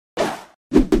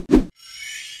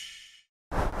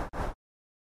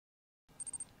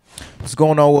What's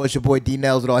going on? Well, it's your boy D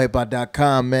Nails with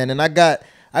allhiphop.com, man. And I got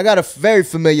a very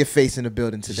familiar face in the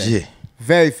building today. Yeah.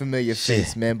 Very familiar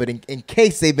face, man. But in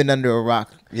case they've been under a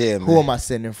rock, Yeah, who man. am I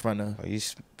sitting in front of? Oh, you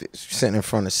sitting in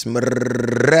front of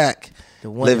Smack,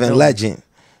 The one and living only. legend.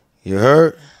 You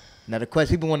heard? Now the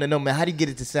question people want to know, man, how do you get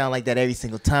it to sound like that every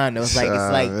single time? Though? It's like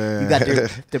Man. you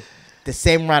got the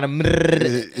same round of and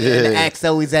the axe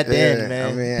always at the end,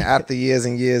 man. I mean, after years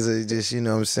and years of just, you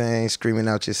know what I'm saying, screaming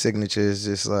out your signature, it's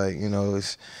just like, you know,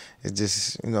 it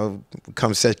just, you know,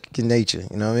 becomes second nature.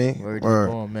 You know what I mean? Word is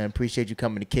born, man. Appreciate you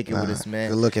coming to kick it with us,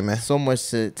 man. Good looking, man. So much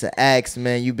to ask,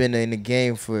 man. You've been in the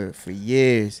game for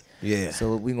years. Yeah.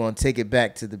 So we're going to take it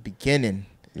back to the beginning.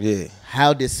 Yeah.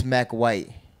 How did Smack White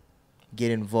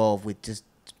get involved with just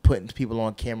putting people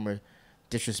on camera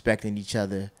disrespecting each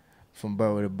other from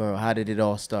borough to borough? How did it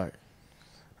all start?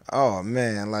 Oh,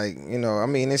 man, like, you know, I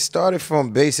mean, it started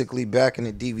from basically back in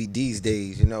the DVDs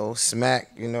days, you know,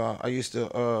 Smack, you know,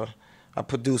 I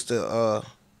produced a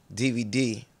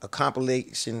DVD, a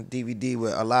compilation DVD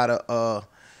with a lot of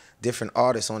different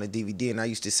artists on the DVD, and I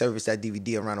used to service that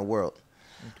DVD around the world.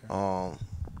 Okay.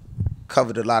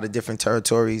 Covered a lot of different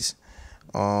territories,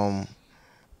 and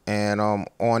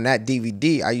on that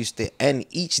DVD, I used to end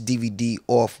each DVD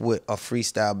off with a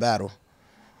freestyle battle.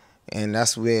 And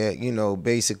that's where, you know,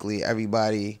 basically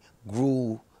everybody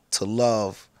grew to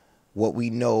love what we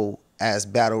know as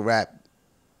battle rap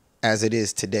as it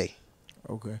is today.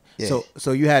 Okay. Yeah.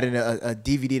 So you had a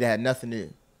DVD that had nothing to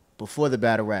before the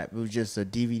battle rap. It was just a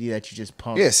DVD that you just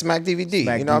pumped. Yeah, Smack DVD.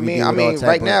 Smack you know what I mean? DVD I with all mean, type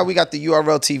right of- now we got the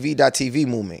URL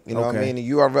movement. You know what I Okay. mean? The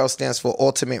URL stands for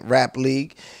Ultimate Rap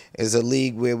League. It's a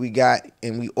league where we got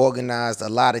and we organized a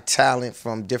lot of talent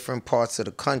from different parts of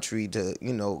the country to,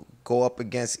 you know, go up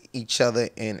against each other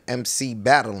in MC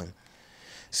battling.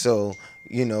 So,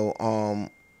 you know,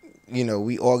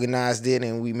 we organized it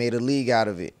and we made a league out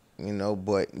of it. You know,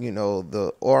 but you know,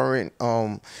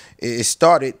 it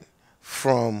started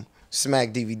from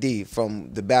Smack DVD,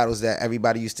 from the battles that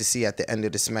everybody used to see at the end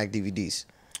of the Smack DVDs.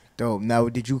 Dope. Now,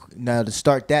 to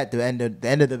start that, the end of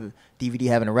the DVD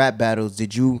having the rap battles,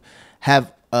 did you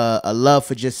have a love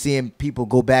for just seeing people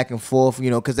go back and forth? You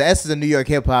know, because the essence of New York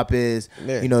hip hop is,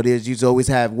 Yeah. you know, you always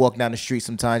have walk down the street.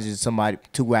 Sometimes there's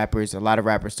two rappers. A lot of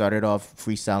rappers started off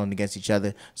freestyling against each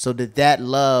other. So did that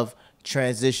love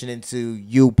transition into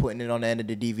you putting it on the end of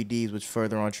the DVDs, which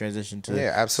further on transition to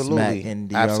absolutely, Smack and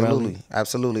the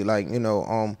absolutely. Like,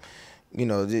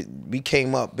 we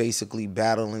came up basically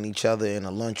battling each other in the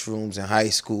lunchrooms in high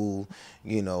school,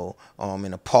 you know,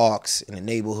 in the parks, in the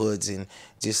neighborhoods, and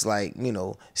just like, you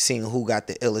know, seeing who got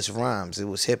the illest rhymes. It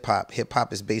was hip hop. Hip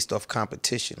hop is based off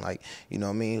competition. Like, you know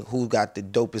what I mean? Who got the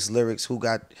dopest lyrics? Who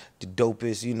got the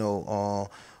dopest, you know,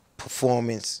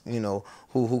 performance, you know,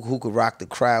 who could rock the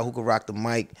crowd, who could rock the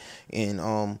mic.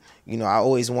 And you know, I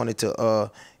always wanted to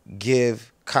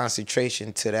give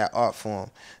concentration to that art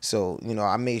form. So, you know,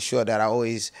 I made sure that I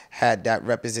always had that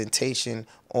representation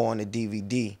on the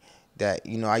DVD that,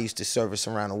 you know, I used to service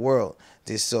around the world,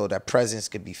 just so that presence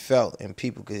could be felt and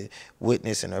people could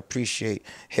witness and appreciate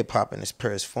hip hop in its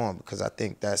purest form, because I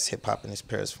think that's hip hop in its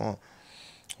purest form.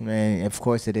 Man, of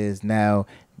course it is. Now,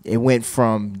 it went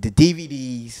from the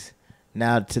DVDs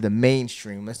now to the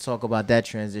mainstream. Let's talk about that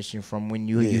transition from when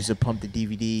you used to pump the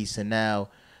DVDs to now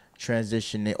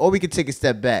transitioning. Or we could take a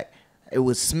step back. It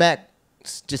was Smack,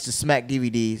 just the Smack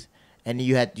DVDs, and then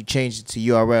you changed it to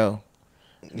URL.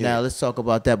 Yeah. Now, let's talk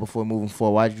about that before moving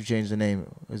forward. Why did you change the name?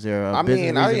 Is there a business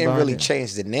reason I didn't behind really it?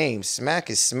 change the name. Smack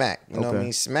is Smack. You know what I Okay.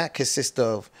 mean? Smack consists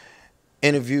of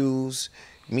interviews,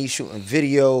 me shooting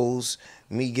videos,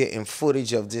 me getting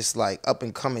footage of just like up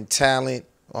and coming talent,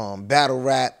 battle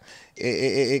rap.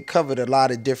 It covered a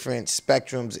lot of different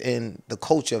spectrums in the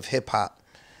culture of hip hop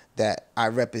that I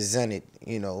represented.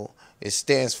 You know, it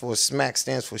stands for SMAC,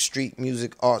 stands for Street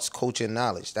Music Arts Culture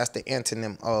Knowledge. That's the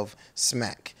antonym of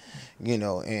SMAC. You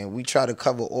know, and we try to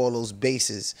cover all those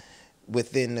bases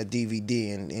within the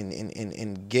DVD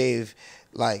and gave,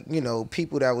 like, you know,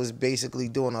 people that was basically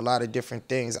doing a lot of different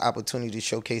things opportunity to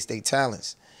showcase their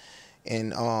talents.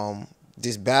 And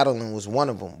this battling was one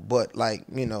of them. But, like,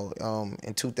 you know,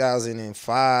 in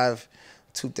 2005,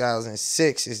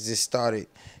 2006, it just started,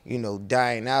 you know,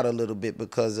 dying out a little bit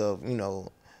because of, you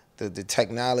know, the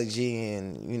technology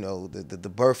and, you know, the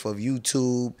birth of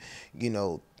YouTube. You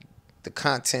know, the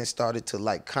content started to,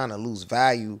 like, kind of lose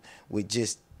value with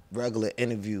just regular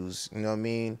interviews. You know what I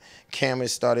mean?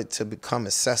 Cameras started to become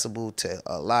accessible to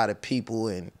a lot of people,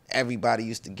 and everybody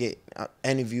used to get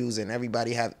interviews, and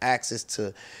everybody have access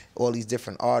to all these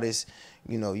different artists.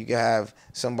 You know, you can have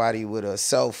somebody with a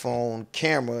cell phone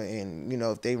camera, and, you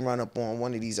know, if they run up on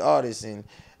one of these artists and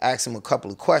ask him a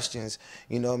couple of questions,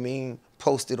 you know what I mean,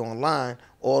 post it online,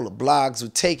 all the blogs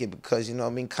would take it because, you know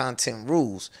what I mean, content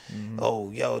rules.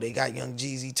 Oh, yo, they got Young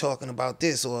Jeezy talking about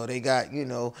this, or they got,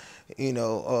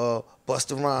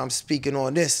 Busta Rhymes speaking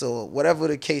on this, or whatever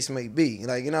the case may be.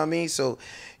 Like, you know what I mean? So,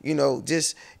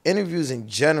 just interviews in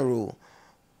general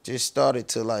just started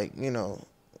to, like,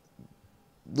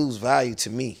 lose value to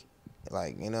me.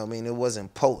 Like, you know what I mean? It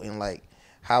wasn't potent like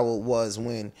how it was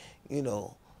when,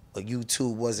 a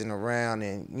YouTube wasn't around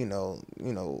and,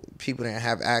 people didn't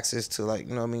have access to, like,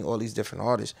 you know what I mean, all these different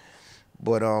artists.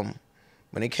 But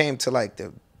when it came to, like,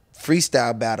 the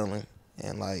freestyle battling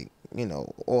and, like,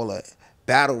 all the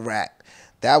battle rap,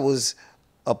 that was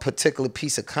a particular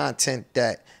piece of content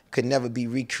that could never be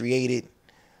recreated,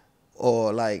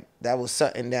 or like that was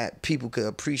something that people could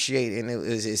appreciate, and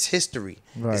it's history.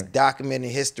 Right. It's documented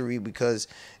history because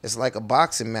it's like a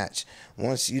boxing match.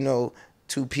 Once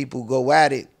two people go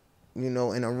at it, in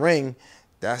a ring,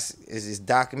 it's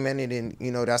documented, and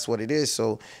that's what it is.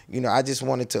 So I just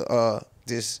wanted to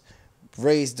just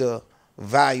raise the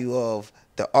value of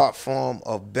the art form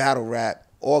of battle rap,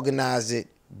 organize it,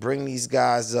 bring these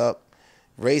guys up,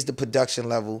 raise the production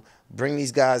level, bring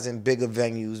these guys in bigger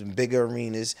venues and bigger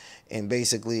arenas, and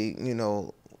basically,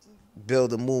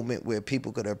 build a movement where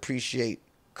people could appreciate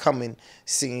coming,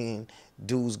 seeing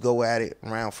dudes go at it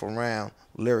round for round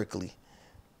lyrically.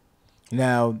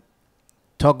 Now,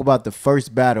 talk about the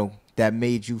first battle that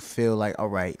made you feel like, all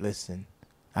right, listen,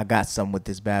 I got something with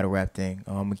this battle rap thing.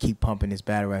 I'm going to keep pumping this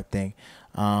battle rap thing.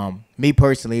 Me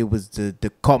personally, it was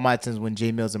the caught my attention when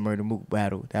J Mills and Murder Mook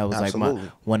battle. That was Absolutely.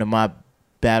 like one of my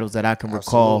battles that I can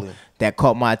recall. Absolutely. That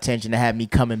caught my attention, that had me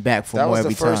coming back for more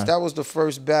every time. That was the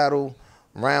first battle,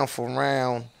 round for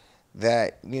round,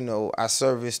 that I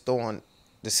serviced on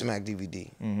the Smack DVD.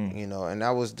 And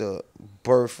that was the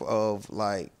birth of,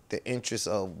 like, the interest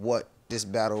of what this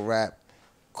battle rap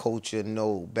culture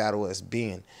know battle as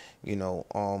being.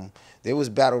 There was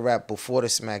battle rap before the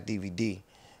Smack DVD,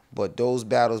 but those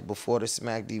battles before the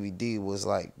Smack DVD was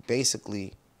like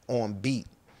basically on beat.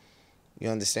 You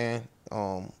understand?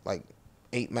 Like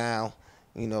 8 Mile,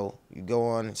 you go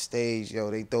on stage,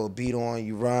 they throw a beat on,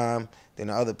 you rhyme, then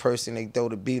the other person, they throw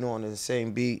the beat on the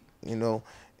same beat, and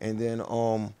then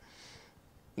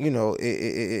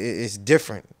it's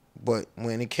different. But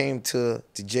when it came to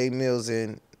J Mills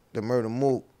and the Murder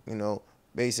Mook,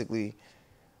 basically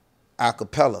a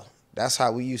cappella. That's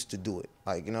how we used to do it.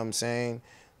 Like, you know what I'm saying?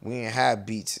 We didn't have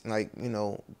beats, like,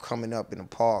 coming up in the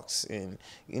parks and,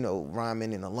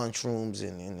 rhyming in the lunchrooms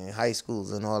and in high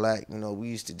schools and all that. We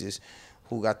used to just,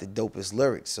 who got the dopest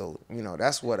lyrics. So,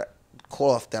 that's what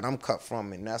cloth that I'm cut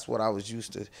from, and that's what I was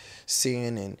used to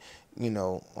seeing. And,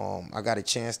 I got a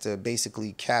chance to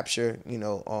basically capture,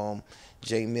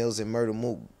 J Mills and Murder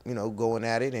Mook, going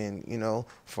at it. And,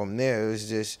 from there, it was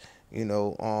just,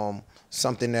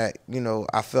 something that,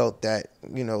 I felt that,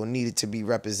 needed to be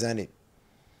represented.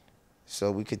 So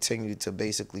we continue to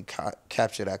basically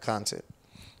capture that content.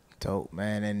 Dope,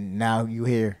 man. And now you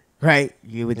here, right?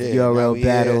 You with the URL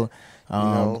battle,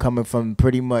 coming from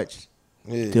pretty much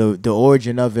the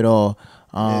origin of it all.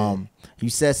 You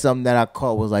said something that I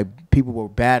caught was like people were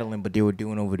battling, but they were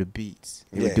doing over the beats.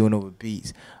 They were doing over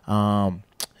beats.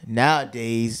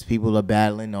 Nowadays, people are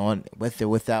battling on with or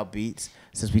without beats.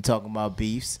 Since we talking about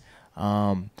beefs,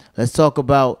 let's talk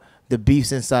about the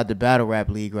beefs inside the battle rap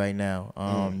league right now.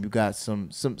 You got some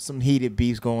heated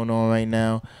beefs going on right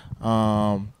now.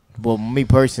 Well, me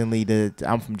personally,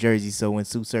 I'm from Jersey, so when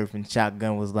Sue Surf and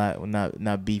Shotgun was like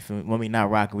not beefing, not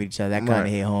rocking with each other, that kind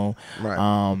of hit home.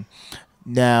 Right.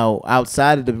 Now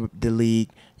outside of the league,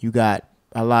 you got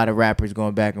a lot of rappers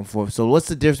going back and forth. So what's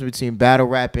the difference between battle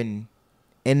rapping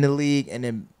in the league and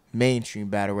then mainstream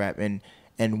battle rap? And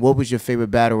what was your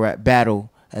favorite battle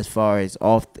as far as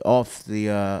off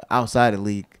the outside of the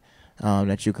league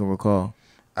that you can recall?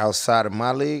 Outside of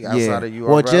my league, outside of URL.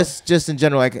 Well, just in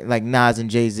general, like Nas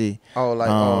and Jay-Z. Oh,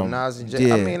 Nas and Jay.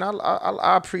 Yeah. I mean,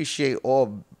 I appreciate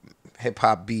all hip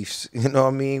hop beefs. You know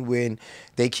what I mean? When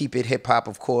they keep it hip hop,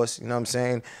 of course. You know what I'm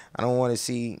saying? I don't want to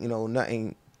see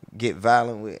nothing get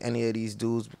violent with any of these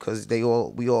dudes because we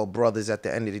all brothers at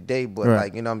the end of the day. But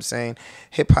like, you know what I'm saying?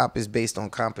 Hip hop is based on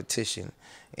competition.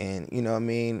 And you know what I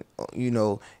mean?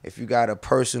 If you got a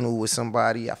personal with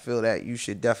somebody, I feel that you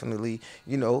should definitely,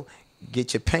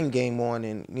 get your pen game on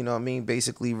and, you know what I mean,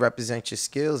 basically represent your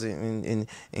skills and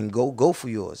go for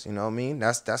yours. You know what I mean?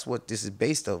 That's what this is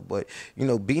based of. But,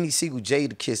 Beanie Siegel,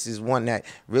 Jadakiss is one that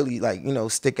really, like,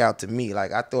 stick out to me.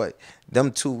 Like, I thought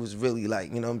them two was really,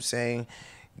 like, you know what I'm saying,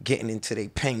 getting into their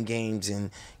pen games and,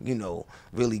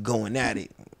 really going at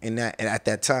it at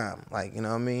that time. Like, you know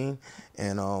what I mean?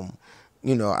 And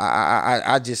you know,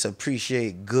 I just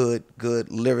appreciate good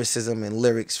lyricism and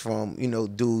lyrics from, you know,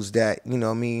 dudes that, you know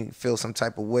what I mean, feel some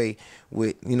type of way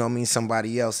with, you know what I mean,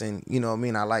 somebody else. And, you know what I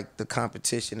mean, I like the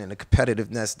competition and the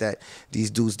competitiveness that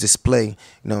these dudes display, you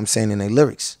know what I'm saying, in their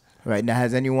lyrics. Right. Now,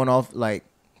 has anyone off, like,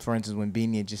 for instance, when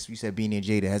Beanie and you said Beanie and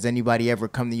Jada, has anybody ever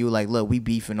come to you like, look, we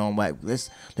beefing on like,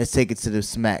 let's take it to the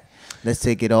smack. Let's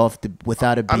take it off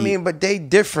without a beat. I mean, but they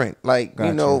different. Like, Gotcha.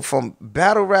 you know, from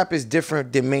battle rap is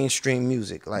different than mainstream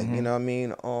music. Like, you know what I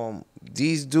mean?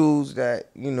 These dudes that,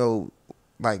 you know,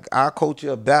 like our culture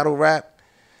of battle rap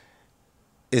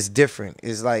is different.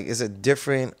 It's like, it's a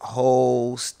different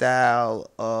whole style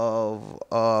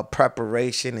of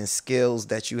preparation and skills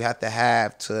that you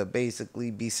have to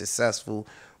basically be successful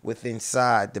with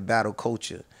inside the battle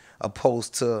culture,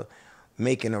 opposed to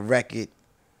making a record,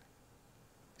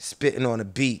 spitting on a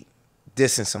beat,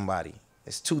 dissing somebody.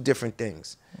 It's two different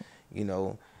things. You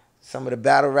know, some of the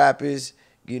battle rappers,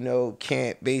 you know,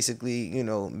 can't basically, you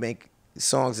know, make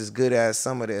songs as good as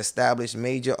some of the established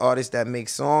major artists that make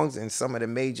songs, and some of the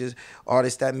major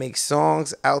artists that make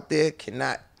songs out there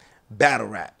cannot battle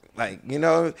rap. Like, you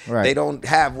know, right. They don't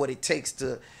have what it takes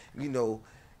to, you know,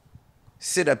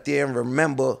 sit up there and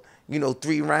remember, you know,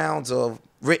 3 rounds of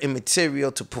written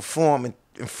material to perform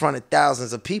in front of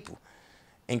thousands of people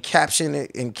and capturing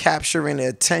the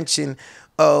attention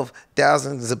of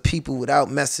thousands of people without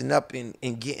messing up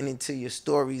and getting into your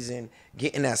stories and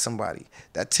getting at somebody.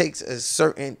 That takes a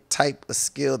certain type of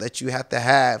skill that you have to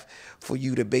have for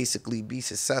you to basically be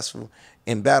successful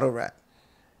in battle rap.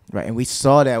 Right, and we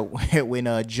saw that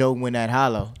when Joe went at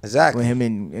Hollow. Exactly. When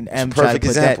him and M tried to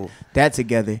put that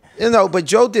together. You know, but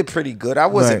Joe did pretty good. I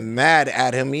wasn't mad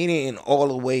at him. He didn't all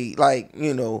the way, like,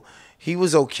 you know, he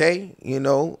was okay, you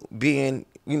know, being,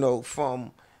 you know,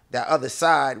 from that other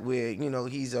side where, you know,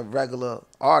 he's a regular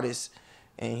artist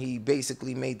and he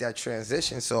basically made that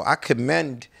transition. So I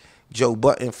commend Joe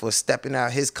Budden for stepping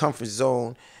out his comfort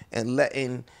zone and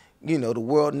letting, you know, the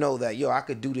world know that, yo, I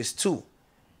could do this too.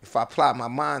 If I applied my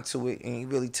mind to it, and he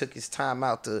really took his time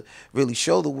out to really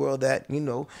show the world that, you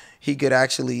know, he could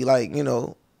actually, like, you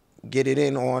know, get it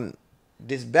in on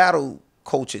this battle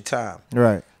culture time.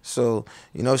 Right. So,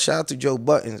 you know, shout out to Joe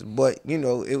Buttons. But, you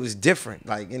know, it was different.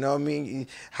 Like, you know what I mean?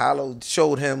 Hollow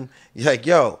showed him, like,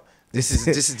 yo, this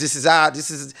is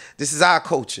our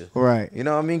culture. Right. You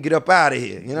know what I mean? Get up out of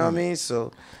here. You know what I mean?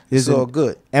 So it's all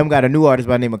good. M got a new artist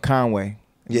by the name of Conway.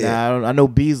 Yeah. Now, I know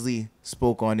Beasley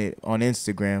spoke on it on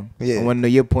Instagram. Yeah. I want to know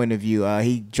your point of view.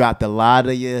 He dropped a lot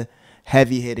of your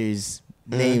heavy hitters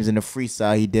names in the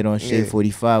freestyle he did on Shade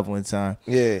 45 one time.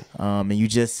 Yeah. And you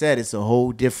just said it's a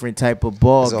whole different type of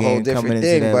ball it's a game whole different coming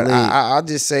thing, into that but league. I'll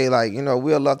just say, like, you know,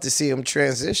 we'll love to see him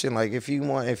transition. Like, if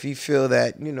you feel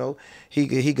that, you know,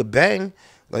 he could bang,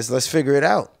 let's figure it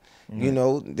out. You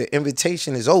know, the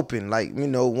invitation is open. Like, you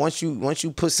know, once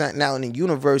you put something out in the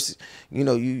universe, you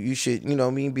know, you should, you know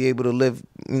what I mean, be able to live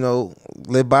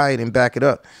by it and back it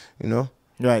up, you know?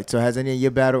 Right. So has any of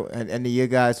your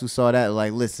guys who saw that,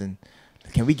 like, listen,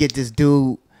 can we get this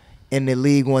dude in the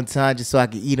league one time just so I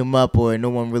can eat him up, or no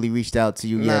one really reached out to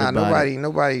you yet about it?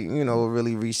 Nobody, you know,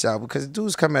 really reached out, because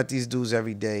dudes come at these dudes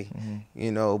every day,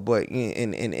 you know, but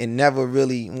and never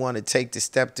really want to take the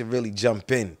step to really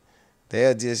jump in.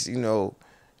 They'll just, you know,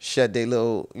 shed their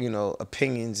little, you know,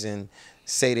 opinions and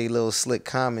say their little slick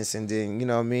comments, and then, you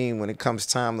know what I mean, when it comes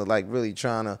time to, like, really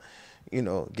trying to, you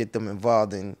know, get them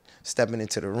involved in stepping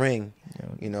into the ring,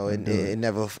 you know, it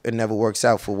never works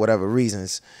out for whatever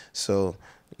reasons. So,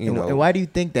 you know. And why do you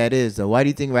think that is, though? Why do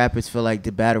you think rappers feel like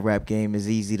the battle rap game is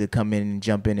easy to come in and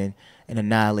jump in and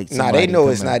annihilate somebody? Nah, they know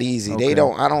it's not easy. Okay.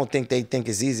 I don't think they think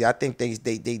it's easy. I think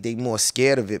they more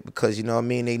scared of it, because, you know what I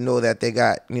mean, they know that they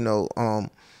got, you know,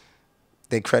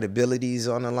 their credibility's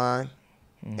on the line.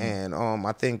 And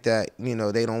I think that, you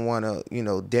know, they don't want to, you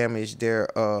know, damage their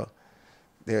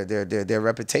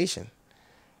reputation.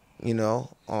 You know,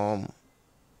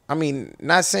 I mean,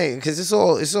 not saying, because it's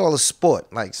all a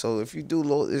sport. Like, so if you do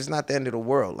low, it's not the end of the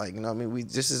world. Like, you know what I mean?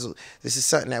 This is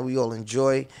something that we all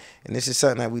enjoy, and this is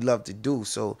something that we love to do.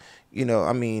 So, you know,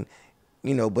 I mean,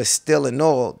 you know, but still in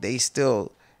all, they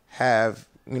still have,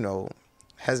 you know,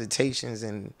 hesitations,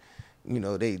 and, you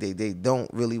know, they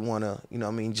don't really want to, you know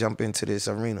what I mean, jump into this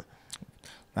arena.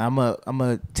 I'm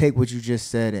gonna take what you just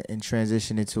said and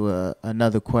transition into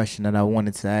another question that I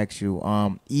wanted to ask you.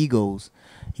 Egos,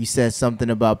 you said something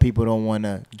about people don't want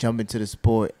to jump into the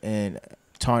sport and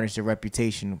tarnish their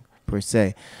reputation per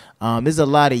se. There's a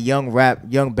lot of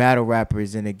young battle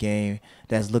rappers in the game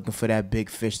that's looking for that big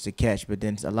fish to catch, but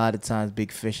then a lot of times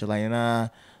big fish are like, nah,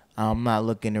 I'm not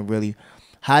looking to really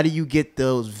How do you get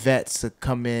those vets to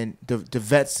come in, the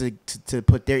vets to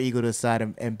put their ego to the side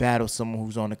and battle someone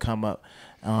who's on the come up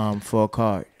for a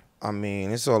card? I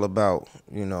mean, it's all about,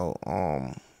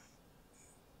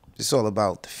 it's all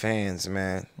about the fans,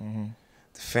 man. Mm-hmm.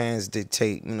 The fans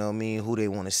dictate, who they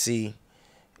want to see.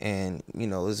 And,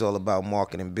 it's all about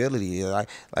marketability.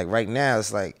 Like right now,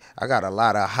 it's like I got a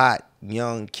lot of hot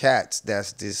young cats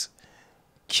that's just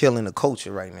killing the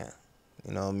culture right now.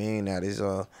 You know what I mean? That is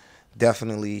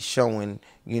definitely showing,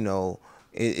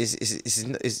 this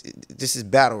is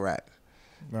battle rap.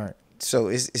 Right. So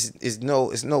it's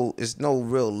no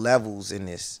real levels in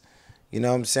this. You know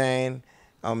what I'm saying?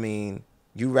 I mean,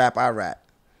 you rap, I rap.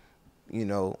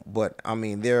 But I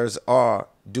mean, are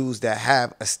dudes that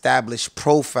have established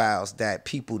profiles that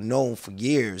people know for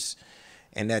years,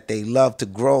 and that they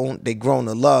grown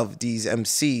to love these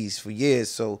MCs for years.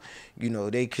 So,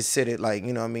 they consider like,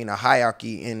 a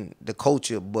hierarchy in the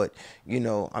culture. But,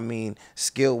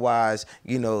 skill wise,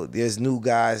 there's new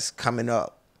guys coming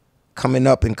up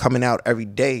and coming out every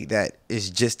day that is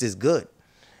just as good.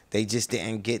 They just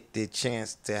didn't get the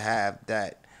chance to have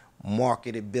that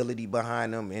marketability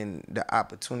behind them and the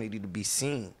opportunity to be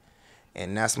seen.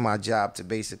 And that's my job, to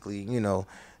basically,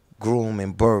 groom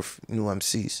and birth new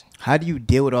MCs. How do you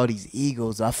deal with all these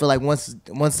egos? I feel like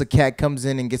once a cat comes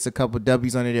in and gets a couple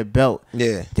W's under their belt,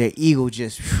 yeah, their ego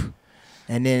just,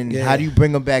 and then how do you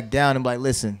bring them back down and be like,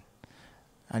 listen,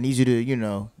 I need you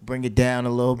to, bring it down a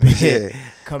little bit. Yeah.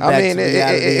 Come back to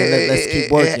reality and let's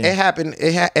keep working.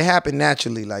 It happened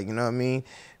naturally, like, you know what I mean?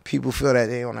 People feel that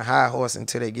they on a high horse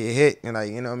until they get hit, and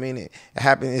like, you know what I mean? It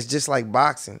happens. It's just like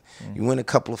boxing. Mm-hmm. You win a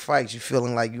couple of fights, you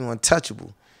feeling like you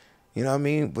untouchable. You know what I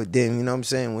mean? But then, you know what I'm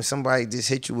saying, when somebody just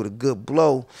hit you with a good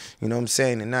blow, you know what I'm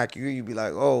saying, and knock you be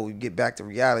like, oh, you get back to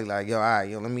reality, like, yo, all right,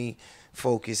 let me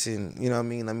focus and, you know what I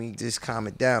mean, let me just calm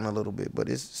it down a little bit. But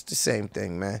it's the same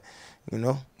thing, man,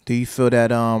 Do you feel that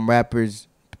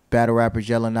battle rappers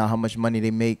yelling out how much money they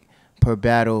make per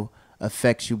battle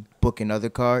affects you booking other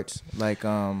cards? Like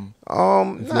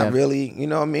not really, you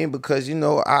know what I mean, because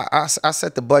I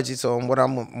set the budgets on what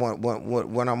I'm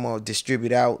gonna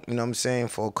distribute out, you know what I'm saying,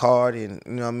 for a card, and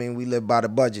you know what I mean, we live by the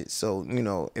budget. So,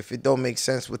 if it don't make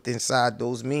sense within inside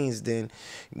those means, then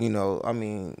I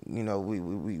mean,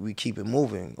 we keep it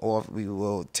moving, or we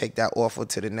will take that offer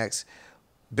to the next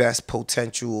best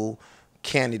potential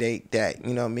candidate that,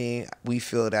 you know what I mean, we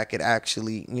feel that could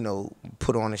actually,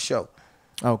 put on a show.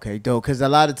 Okay, dope. Because a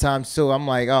lot of times too, I'm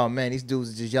like, oh man, these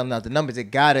dudes are just yelling out the numbers. You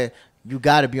gotta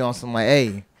be on some like,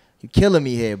 hey, you killing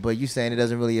me here, but you saying it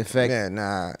doesn't really affect. Yeah,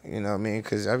 nah, you know what I mean,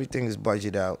 because everything is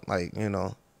budgeted out, like,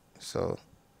 so.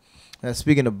 Now,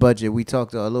 speaking of budget, we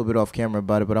talked a little bit off camera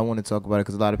about it, but I want to talk about it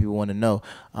because a lot of people want to know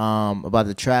about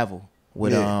the travel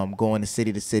with going to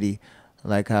city,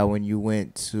 like how when you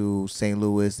went to St.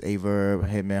 Louis, Averb,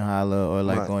 Hitman Holla, or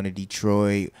like going to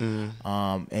Detroit,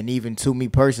 and even to me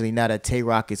personally, now that Tay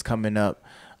Rock is coming up,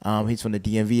 he's from the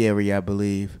DMV area, I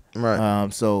believe. Right.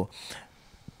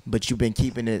 But you've been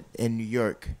keeping it in New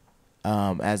York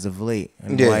as of late,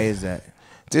 and why is that?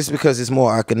 Just because it's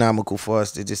more economical for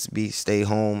us to just stay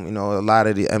home. A lot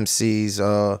of the MCs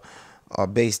are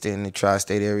based in the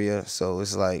tri-state area, so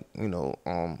it's like,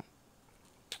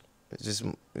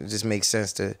 it just makes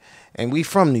sense to, and we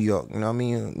from New York, you know what I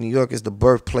mean? New York is the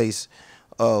birthplace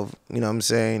of, you know what I'm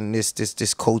saying,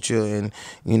 this culture, and,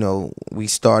 we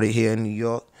started here in New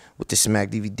York with the Smack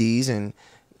DVDs, and,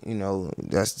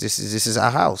 this is our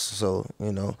house. So,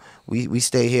 we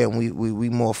stay here, and we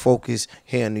more focused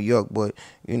here in New York, but,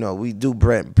 we do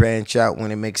branch out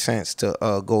when it makes sense to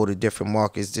go to different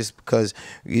markets, just because,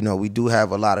 we do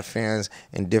have a lot of fans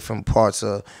in different parts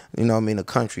of, the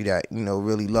country that,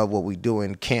 really love what we do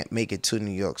and can't make it to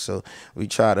New York. So we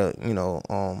try to,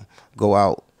 go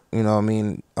out,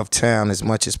 of town as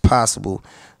much as possible,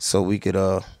 so we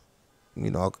could,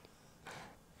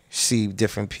 see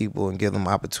different people and give them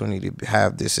opportunity to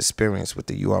have this experience with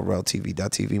the URL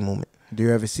TV.TV movement. Do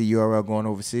you ever see URL going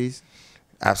overseas?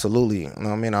 Absolutely. You know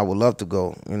what I mean? I would love to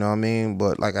go, you know what I mean?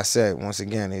 But like I said, once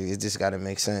again, it just got to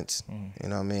make sense. You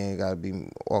know what I mean? It got to be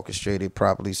orchestrated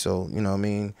properly. So, you know what I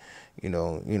mean?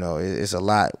 It's a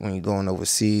lot when you're going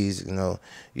overseas.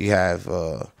 You have,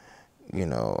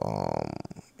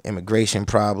 immigration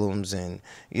problems, and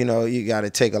you got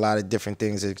to take a lot of different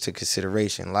things into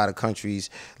consideration. A lot of countries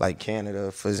like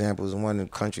Canada, for example, is one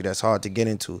country that's hard to get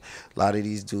into. A lot of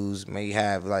these dudes may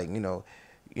have like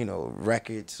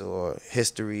records or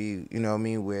history,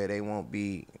 where they won't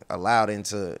be allowed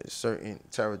into certain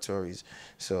territories.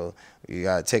 So you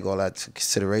got to take all that into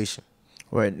consideration.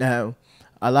 Right now,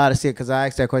 a lot of see, because I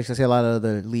asked that question. I see a lot of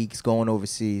the leagues going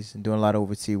overseas and doing a lot of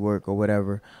overseas work or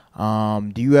whatever.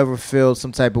 Do you ever feel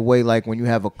some type of way like when you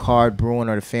have a card brewing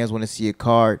or the fans want to see a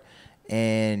card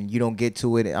and you don't get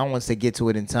to it? I don't want to say get to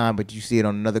it in time, but you see it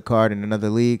on another card in another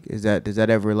league. Does that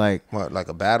ever like What, like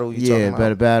a battle? You yeah, talking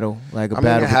about? battle like a I mean,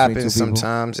 battle it between happens two people?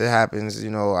 sometimes. It happens, you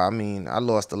know. I mean, I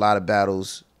lost a lot of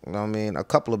battles. You know what I mean? A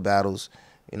couple of battles,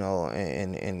 you know,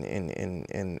 in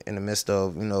the midst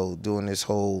of, you know, doing this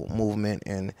whole movement.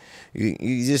 And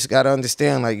you just got to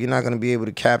understand, like, you're not going to be able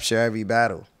to capture every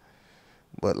battle.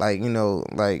 But, like, you know,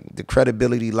 like, the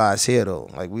credibility lies here,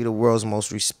 though. Like, we the world's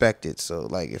most respected. So,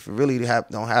 like, if it really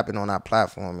don't happen on our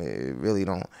platform, it really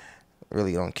don't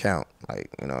count. Like,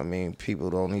 you know what I mean?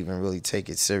 People don't even really take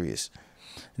it serious.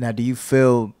 Now, do you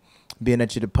feel, being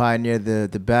that you're the pioneer of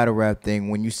the battle rap thing,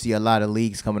 when you see a lot of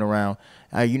leagues coming around,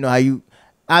 you know how you,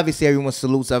 obviously everyone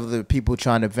salutes other people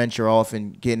trying to venture off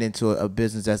and getting into a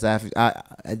business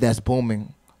that's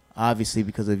booming, obviously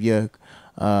because of your,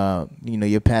 you know,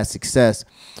 your past success.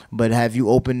 But have you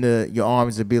opened your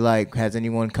arms to be like, has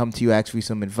anyone come to you ask for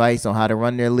some advice on how to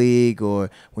run their league? Or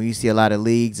when you see a lot of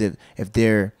leagues, if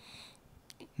they're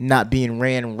not being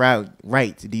ran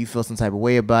right, do you feel some type of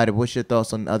way about it? What's your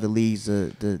thoughts on other leagues,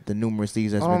 the numerous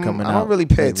leagues that's been coming out? I don't really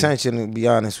pay lately? attention, to be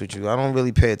honest with you. I don't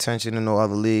really pay attention to no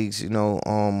other leagues. There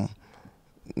are,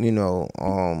 you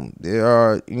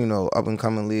know, up and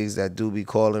coming leagues that do be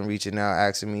calling, reaching out,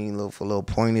 asking me for little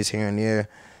pointers here and there.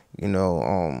 You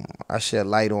know, I shed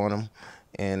light on them,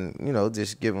 and, you know,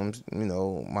 just give them, you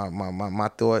know, my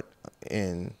thought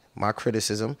and my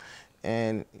criticism.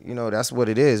 And, you know, that's what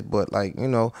it is. But, like, you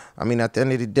know, I mean, at the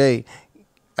end of the day,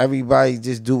 everybody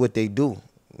just do what they do.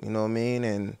 You know what I mean?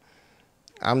 And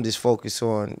I'm just focused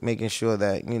on making sure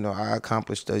that, you know, I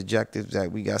accomplish the objectives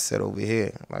that we got set over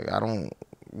here. Like, I don't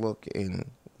look and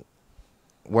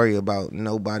worry about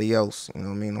nobody else. You know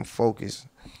what I mean? I'm focused,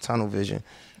 tunnel vision.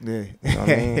 Yeah. You know what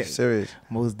I mean? Serious.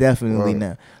 Most definitely.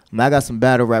 Now, I got some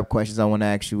battle rap questions I want to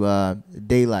ask you.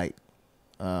 Daylight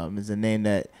is a name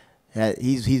that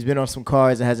he's been on some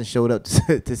cards and hasn't showed up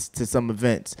to some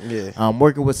events. Yeah.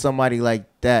 Working with somebody like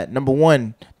that. Number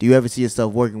one, do you ever see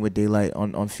yourself working with Daylight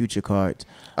on future cards?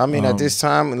 I mean, at this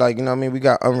time, like, you know what I mean, we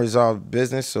got unresolved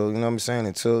business, so, you know what I'm saying,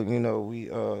 until, you know, we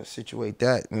situate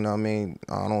that, you know what I mean,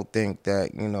 I don't think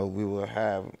that, you know, we will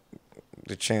have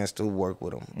the chance to work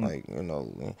with them. Like, you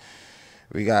know,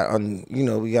 we got, you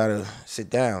know, we got to sit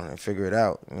down and figure it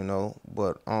out, you know,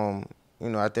 but, you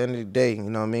know, at the end of the day, you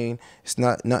know what I mean, it's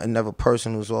nothing ever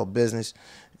personal, it's all business.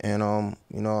 And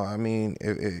you know, I mean,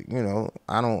 you know,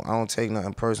 I don't take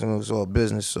nothing personal, it's all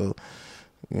business. So,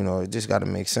 you know, it just got to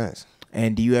make sense.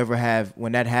 And do you ever have,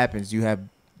 when that happens, do you have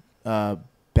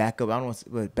backup? I don't know,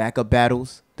 what, backup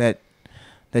battles that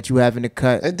you have in the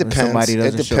cut? It depends. Somebody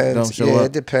It depends. Don't show yeah, up?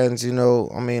 It depends. You know,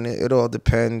 I mean, it all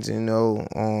depends. You know,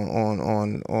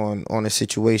 on the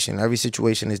situation. Every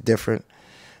situation is different,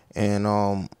 and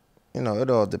you know, it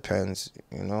all depends.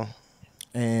 You know.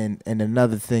 And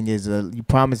another thing is, you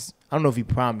promised. I don't know if you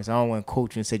promised. I don't want to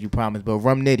quote you and said you promised, but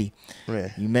Rum Nitty,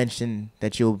 Yeah. you mentioned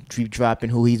that you'll keep dropping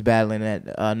who he's battling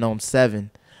at Gnome 7.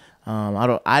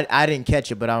 I didn't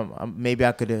catch it, but maybe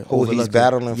I could have. Who he's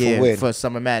battling for? When? For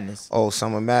Summer Madness. Oh,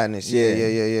 Summer Madness. Yeah.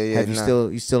 Have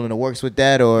you still in the works with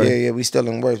that, or? Yeah, we still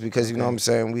in works because you know what I'm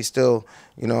saying. We still,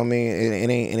 you know what I mean. It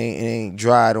ain't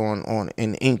dried on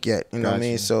in ink yet. You know what I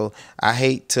mean. So I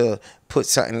hate to put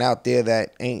something out there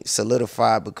that ain't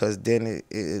solidified because then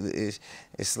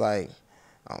it's like,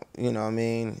 you know what I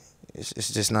mean.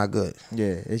 It's just not good.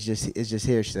 Yeah, it's just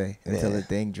hearsay until the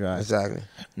thing dries. Exactly.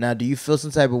 Now, do you feel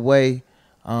some type of way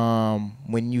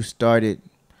when you started?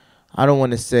 I don't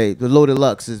want to say the Loaded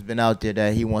Lux has been out there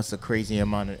that he wants a crazy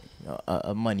amount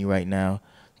of money right now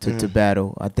to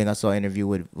battle. I think I saw an interview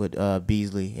with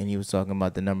Beasley, and he was talking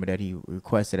about the number that he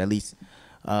requested, at least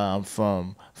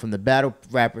from the battle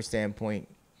rapper standpoint.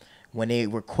 When they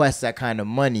request that kind of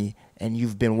money, and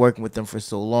you've been working with them for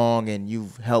so long, and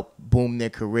you've helped boom their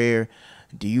career,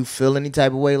 do you feel any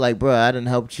type of way like, bro, I done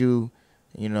helped you,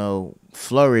 you know,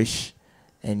 flourish,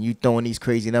 and you throwing these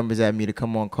crazy numbers at me to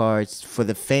come on cards for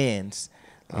the fans?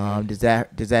 Does that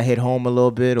hit home a little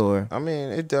bit, or? I mean,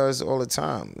 it does all the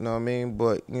time. You know what I mean?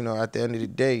 But you know, at the end of the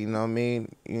day, you know what I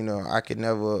mean. You know, I could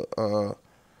never.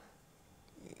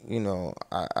 You know,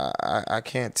 I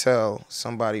can't tell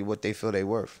somebody what they feel they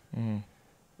worth.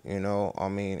 You know, I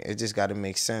mean, it just got to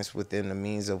make sense within the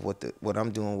means of what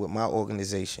I'm doing with my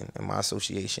organization and my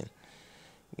association.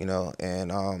 You know,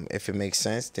 and if it makes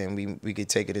sense, then we could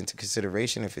take it into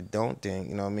consideration. If it don't, then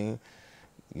you know what I mean,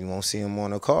 you won't see him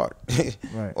on a card,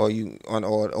 right? Or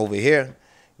over here.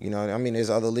 You know, I mean,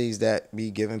 there's other leagues that be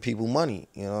giving people money.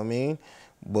 You know what I mean?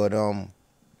 But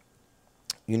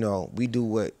you know, we do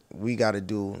what we got to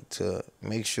do to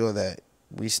make sure that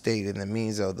we stay in the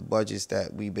means of the budgets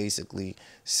that we basically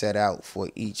set out for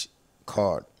each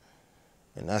card.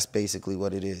 And that's basically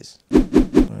what it is.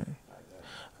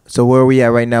 So where are we at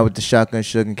right now with the Shotgun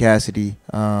Suge and Cassidy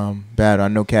battle? I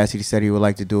know Cassidy said he would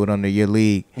like to do it under your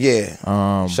league. Yeah.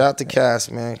 Shout out to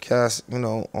Cass, man. Cass, you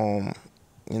know,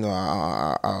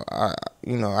 I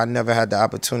never had the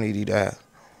opportunity to,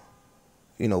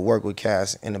 you know, work with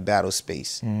Cass in the battle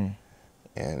space. And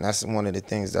that's one of the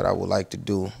things that I would like to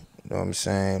do, you know what I'm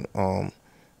saying,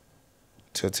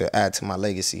 to add to my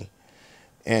legacy.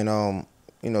 And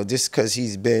you know, just because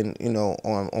he's been, you know,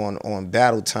 on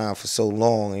battle time for so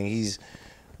long, and he's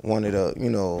one of the,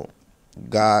 you know,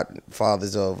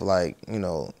 godfathers of, like, you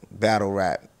know, battle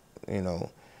rap. You know,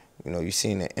 you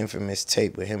seen the infamous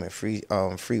tape with him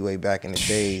and Freeway back in the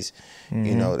days.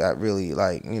 You know, that really,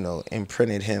 like, you know,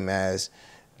 imprinted him as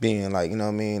being, like, you know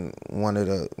what I mean, one of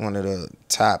the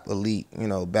top elite, you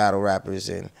know, battle rappers.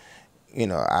 And you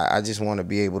know, I just want to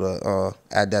be able to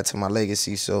add that to my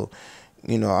legacy. So,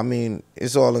 you know, I mean,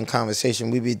 it's all in conversation.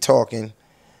 We be talking.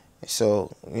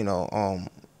 So, you know,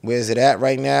 where's it at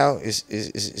right now?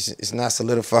 It's not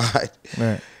solidified.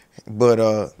 Right.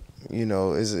 But you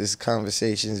know, it's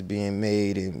conversations being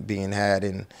made and being had,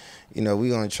 and you know,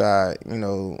 we're gonna try, you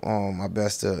know, my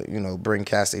best to, you know, bring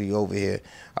Cassidy over here.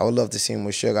 I would love to see him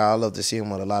with Suge. I would love to see him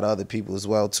with a lot of other people as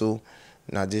well too,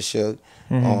 not just Suge.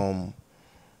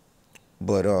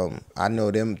 But I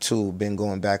know them two been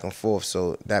going back and forth,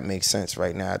 so that makes sense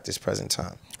right now at this present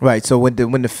time. Right. So when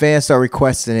the fans start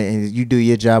requesting it, and you do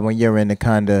your job on your end to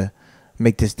kind of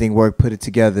make this thing work, put it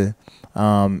together,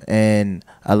 and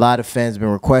a lot of fans been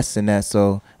requesting that,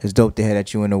 so it's dope to hear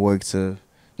that you in the works of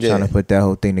trying to put that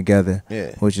whole thing together,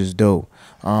 which is dope.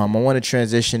 I want to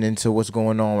transition into what's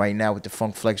going on right now with the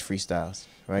Funk Flex freestyles.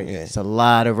 Right. It's a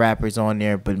lot of rappers on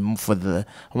there, but for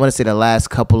I want to say the last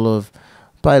couple of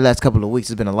weeks,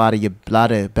 there's been a lot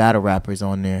of battle rappers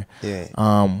on there.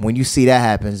 When you see that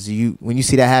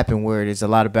happen, where there's a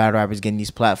lot of battle rappers getting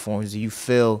these platforms, do you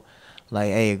feel like,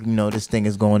 hey, you know, this thing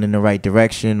is going in the right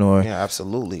direction? Or yeah,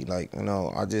 absolutely. Like, you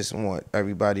know, I just want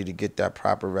everybody to get that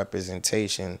proper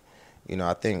representation. You know,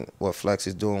 I think what Flex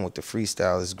is doing with the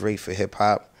freestyle is great for hip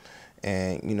hop,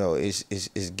 and you know, it's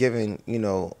giving, you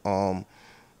know,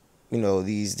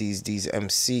 these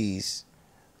MCs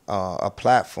a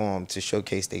platform to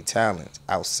showcase their talent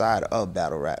outside of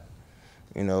battle rap.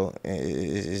 You know,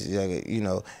 it's like, you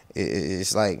know,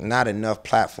 it's like not enough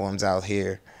platforms out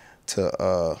here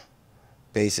to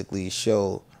basically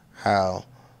show how,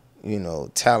 you know,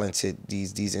 talented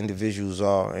these individuals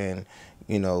are, and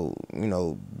you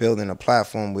know, building a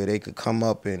platform where they could come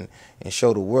up and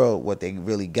show the world what they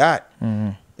really got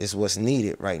is what's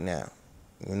needed right now.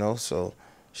 You know, so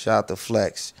shout out to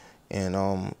Flex. And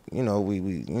you know, we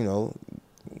you know,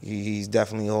 he's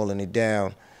definitely holding it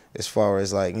down as far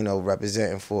as, like, you know,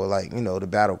 representing for, like, you know, the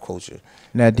battle culture.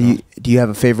 Now, do you have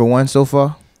a favorite one so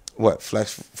far? What,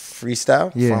 Flex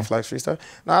freestyle? Yeah. From Flex freestyle?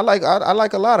 No, I like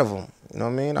a lot of them. You know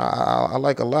what I mean? I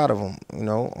like a lot of them. You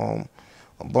know,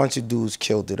 a bunch of dudes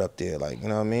killed it up there. Like, you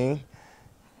know what I mean?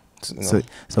 You know,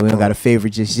 so we don't got a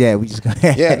favorite just yet. We just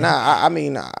yeah, nah. I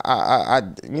mean, I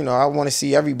you know, I want to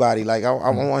see everybody. Like, I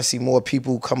want to see more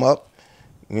people come up.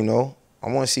 You know,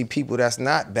 I want to see people that's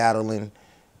not battling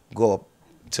go up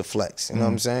to Flex. You know what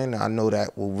I'm saying? I know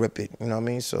that will rip it. You know what I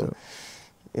mean? So,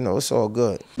 you know, it's all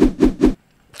good.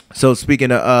 So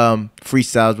speaking of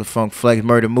freestyles with Funk Flex,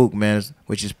 Murda Mook, man,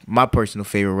 which is my personal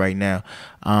favorite right now.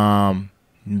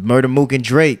 Murda Mook and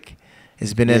Drake.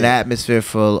 It's been in the atmosphere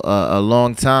for a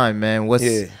long time, man.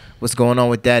 What's going on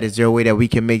with that? Is there a way that we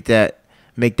can make that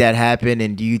happen?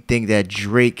 And do you think that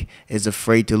Drake is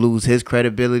afraid to lose his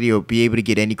credibility or be able to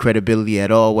get any credibility at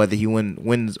all, whether he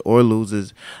wins or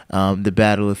loses the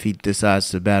battle, if he decides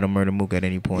to battle Murda Mook at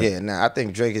any point? Yeah, nah, I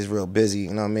think Drake is real busy.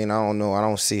 You know what I mean? I don't know. I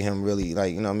don't see him really,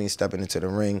 like, you know what I mean, stepping into the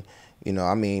ring. You know,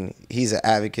 I mean, he's an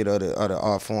advocate of the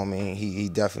art form, and he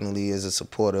definitely is a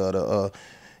supporter of the,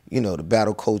 you know, the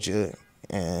battle culture.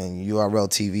 And URL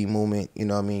TV movement, you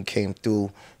know what I mean, came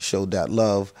through, showed that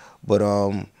love. But,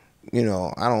 you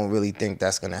know, I don't really think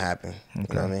that's going to happen. Okay.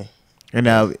 You know what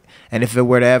I mean? And if it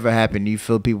were to ever happen, do you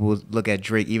feel people will look at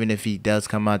Drake, even if he does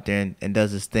come out there and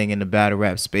does his thing in the battle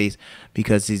rap space,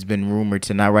 because he's been rumored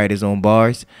to not write his own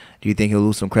bars? Do you think he'll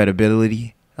lose some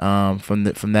credibility from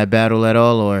that battle at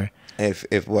all? Or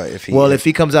If he Well, if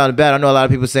he comes out in battle, I know a lot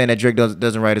of people saying that Drake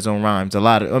doesn't write his own rhymes.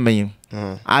 I mean,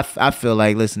 I feel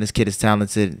like, listen, this kid is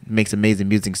talented, makes amazing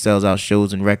music, sells out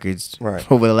shows and records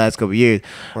over the last couple of years.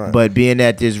 Right. But being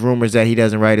that there's rumors that he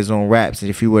doesn't write his own raps, and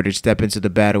if he were to step into the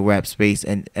battle rap space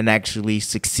and actually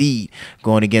succeed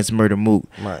going against Murder Mook,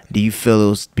 do you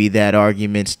feel it'll be that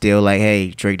argument still like,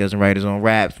 hey, Drake doesn't write his own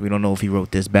raps? We don't know if he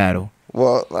wrote this battle.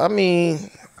 Well, I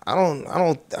mean, I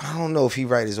don't know if he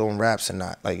write his own raps or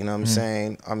not. Like, you know what I'm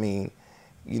saying? I mean,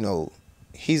 you know,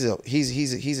 he's a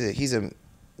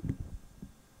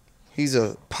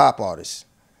pop artist.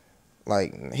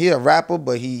 Like, he a rapper,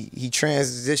 but he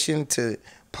transitioned to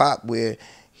pop where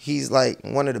he's like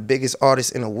one of the biggest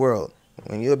artists in the world.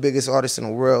 When you're the biggest artist in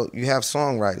the world, you have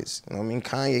songwriters. You know what I mean?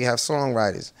 Kanye have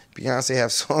songwriters. Beyonce have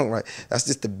songwriters. That's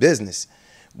just the business.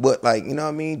 But, like, you know what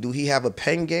I mean? Do he have a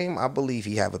pen game? I believe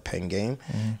he have a pen game.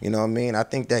 You know what I mean? I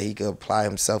think that he could apply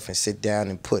himself and sit down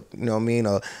and put, you know what I mean,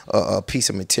 a piece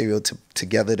of material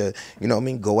together to, you know what I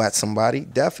mean, go at somebody.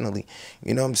 Definitely.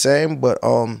 You know what I'm saying? But,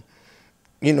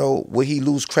 you know, will he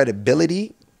lose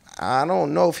credibility? I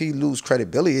don't know if he lose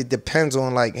credibility. It depends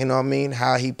on, like, you know what I mean,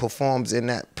 how he performs in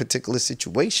that particular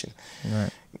situation. Right.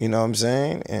 You know what I'm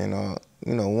saying? And,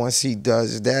 you know, once he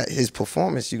does that, his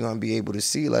performance, you're going to be able to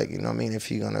see, like, you know what I mean, if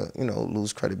he's going to, you know,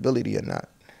 lose credibility or not.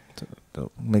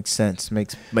 Makes sense.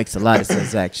 Makes a lot of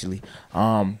sense, actually.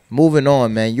 Moving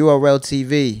on, man. URL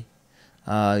TV,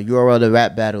 URL the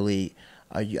Rap Battle League.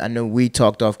 I know we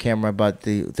talked off camera about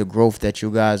the growth that you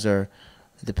guys are,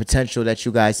 the potential that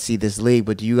you guys see this league,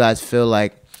 but do you guys feel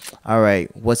like, all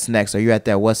right, what's next? Are you at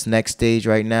that what's next stage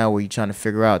right now where you're trying to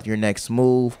figure out your next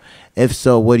move? If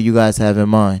so, what do you guys have in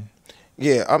mind?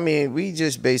 Yeah, I mean, we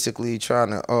just basically trying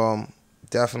to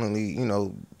definitely, you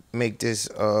know, make this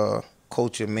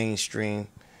culture mainstream,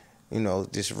 you know,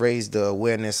 just raise the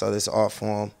awareness of this art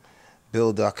form,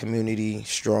 build our community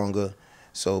stronger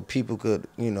so people could,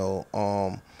 you know,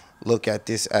 look at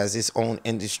this as its own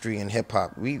industry in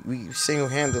hip-hop. We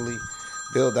single-handedly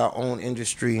build our own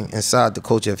industry inside the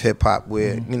culture of hip-hop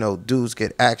where, you know, dudes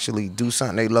could actually do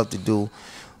something they love to do,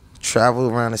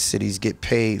 travel around the cities, get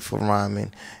paid for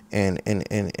rhyming, and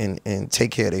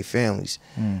take care of their families.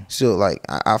 So, like,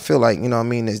 I feel like, you know what I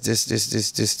mean, there's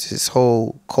this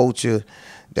whole culture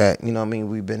that, you know what I mean,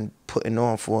 we've been putting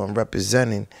on for and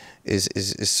representing is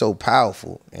so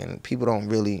powerful, and people don't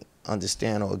really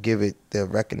understand or give it the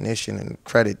recognition and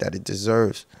credit that it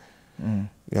deserves. You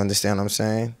understand what I'm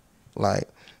saying? Like,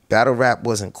 battle rap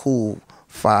wasn't cool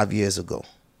 5 years ago.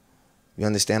 You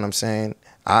understand what I'm saying?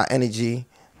 Our energy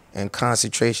and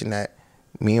concentration that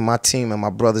me and my team and my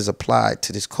brothers applied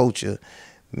to this culture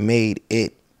made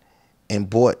it and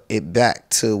brought it back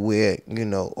to where, you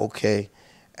know, okay,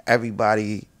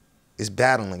 everybody is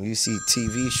battling. You see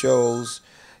TV shows,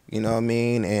 you know what I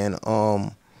mean? And,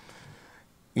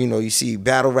 you know, you see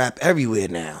battle rap everywhere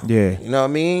now. Yeah. You know what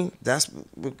I mean? That's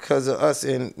because of us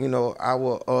and, you know,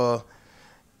 our,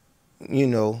 you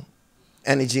know,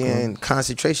 energy and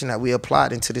concentration that we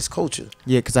applied into this culture.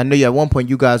 Yeah, because I know at one point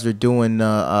you guys were doing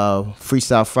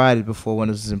Freestyle Friday before when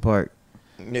it was in Park.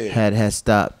 Yeah. Had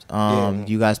stopped.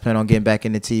 You guys plan on getting back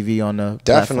into TV on the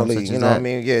definitely, you know what I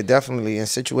mean? Yeah, definitely. In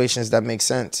situations that make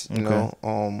sense, you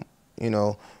know. You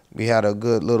know, we had a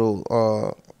good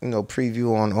little you know,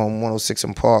 preview on 106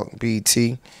 in Park, BET.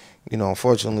 You know,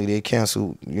 unfortunately they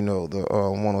canceled, you know, the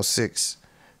 106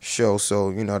 show. So,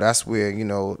 you know, that's where, you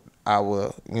know,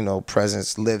 our, you know,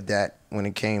 presence lived at when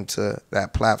it came to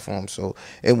that platform. So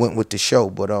it went with the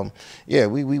show. But yeah,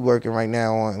 we working right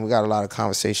now on, we got a lot of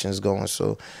conversations going.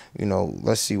 So, you know,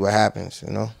 let's see what happens,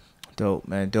 you know. Dope,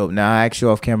 man, dope. Now I asked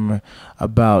you off camera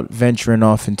about venturing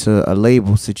off into a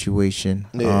label situation.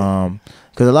 Yeah.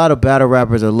 Because a lot of battle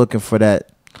rappers are looking for that.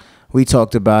 We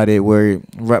talked about it where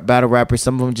battle rappers,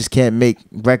 some of them just can't make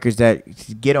records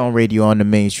that get on radio on the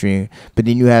mainstream. But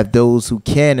then you have those who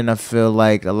can, and I feel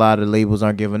like a lot of labels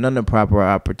aren't giving them the proper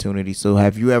opportunity. So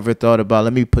have you ever thought about,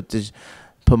 let me put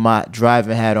my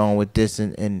driving hat on with this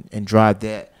and drive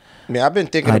that? Yeah, I've been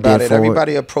thinking about it. Forward.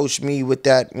 Everybody approached me with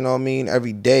that, you know what I mean,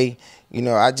 every day. You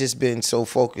know, I just been so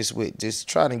focused with just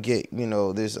trying to get, you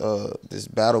know, this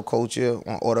battle culture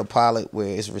on autopilot where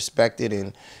it's respected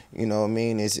and, you know what I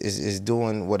mean, is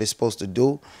doing what it's supposed to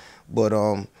do.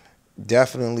 But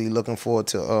definitely looking forward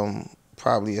to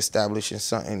probably establishing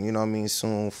something, you know what I mean,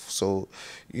 soon, so,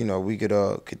 you know, we could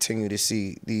continue to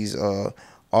see these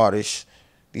artists,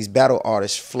 these battle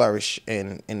artists flourish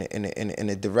in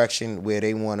a direction where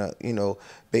they want to, you know,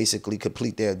 basically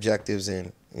complete their objectives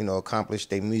and, you know, accomplish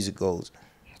their music goals.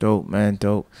 Dope, man.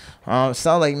 Dope.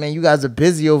 Sound like, man, you guys are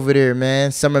busy over there,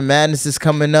 man. Summer Madness is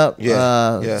coming up.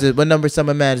 Yeah. What number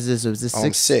Summer Madness is? Was this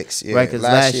 6? 6. Yeah. Right, 'cause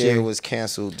last year it was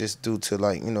canceled just due to,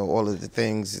 like, you know, all of the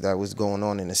things that was going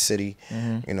on in the city.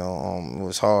 You know, it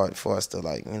was hard for us to,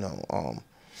 like, you know,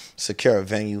 secure a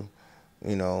venue.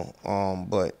 You know,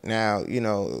 but now, you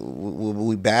know,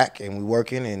 we back and we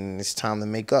working, and it's time to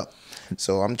make up.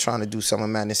 So I'm trying to do Summer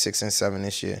Madness 6 and 7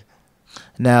 this year.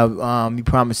 Now, you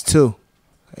promised 2.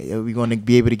 Are we going to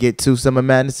be able to get 2 Summer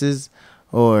Madnesses,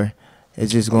 or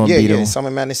it's just going to be the Summer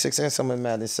Madness 6 and Summer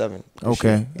Madness 7.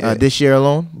 Okay, this year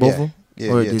alone, both of them.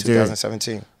 Yeah,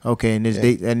 2017. Okay, and there's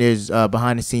there's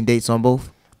behind the scene dates on both.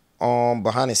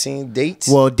 Behind the scene dates.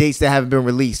 Well, dates that haven't been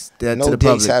released to the public.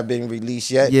 No dates have been released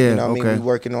yet. Yeah, you know what I mean? okay. We're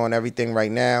working on everything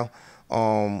right now.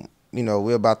 You know,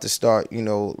 we're about to start, you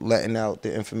know, letting out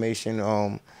the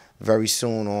information very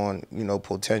soon on, you know,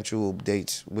 potential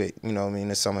dates with, you know what I mean,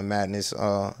 the Summer Madness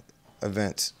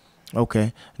events.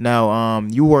 Okay. Now,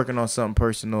 you working on something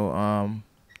personal,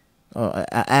 an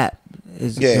app.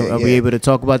 Are we able to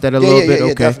talk about that a little bit? Yeah,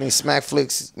 okay. Definitely.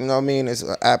 Smackflix, you know what I mean? It's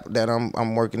an app that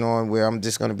I'm working on where I'm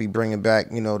just going to be bringing back,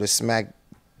 you know, the Smack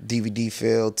DVD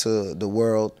feel to the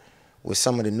world with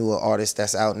some of the newer artists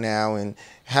that's out now, and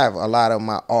have a lot of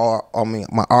my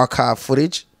archive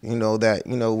footage, you know, that,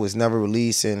 you know, was never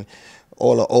released, and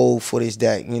all the old footage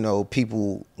that, you know,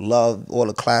 people love, all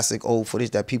the classic old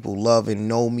footage that people love and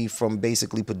know me from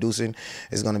basically producing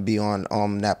is going to be on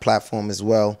that platform as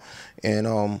well. And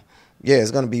yeah,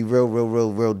 it's going to be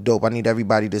real dope. I need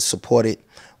everybody to support it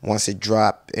once it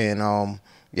drop. And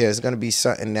yeah, it's going to be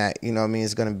something that, you know what I mean,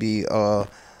 it's going to be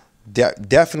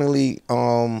definitely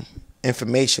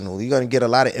informational. You're going to get a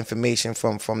lot of information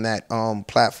from that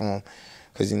platform.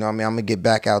 Because, you know what I mean, I'm going to get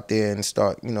back out there and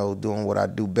start, you know, doing what I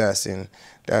do best. And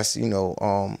that's, you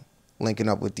know, linking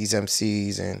up with these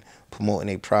MCs and promoting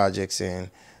their projects and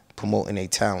promoting their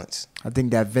talents. I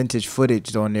think that vintage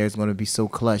footage on there is going to be so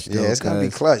clutch, though. Yeah, it's going to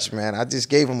be clutch, man. I just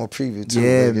gave them a preview, too.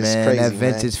 Yeah, like, man, crazy, that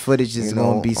vintage footage is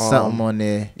going to be something on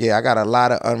there. Yeah, I got a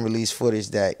lot of unreleased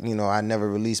footage that, you know, I never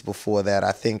released before that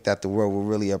I think that the world will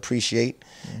really appreciate.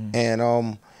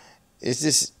 And it's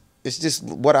just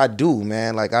what I do,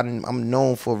 man. Like, I'm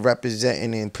known for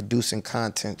representing and producing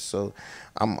content. So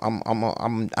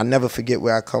I never forget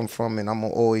where I come from, and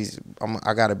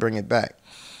I gotta bring it back.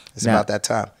 It's about that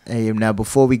time. Hey, now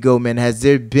before we go, man, has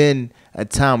there been a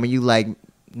time when you like,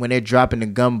 when they're dropping the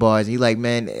gun bars, and you like,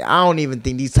 man, I don't even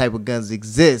think these type of guns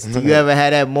exist. Do you ever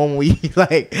had that moment where you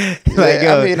like,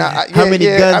 yo, how many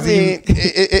guns? I mean,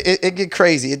 it get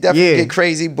crazy. It definitely get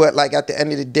crazy. But like at the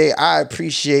end of the day, I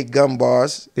appreciate gun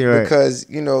bars because,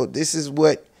 you know, this is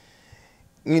what,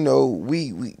 you know,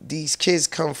 we these kids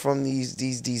come from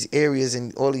these areas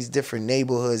and all these different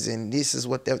neighborhoods, and this is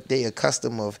what they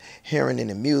accustomed of hearing in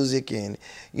the music and,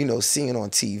 you know, seeing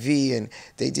on TV, and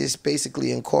they just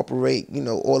basically incorporate, you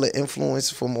know, all the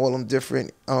influence from all them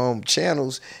different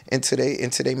channels into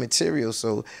their material.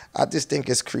 So I just think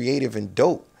it's creative and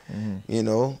dope, you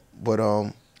know. But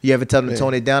you ever tell them to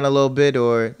tone it down a little bit,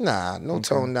 or nah, no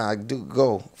tone, nah,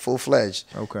 go full-fledged.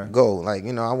 Okay, go. Like,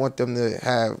 you know, I want them to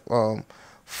have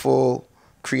full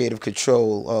creative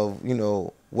control of, you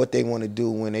know, what they want to do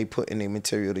when they put in their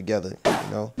material together, you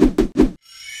know.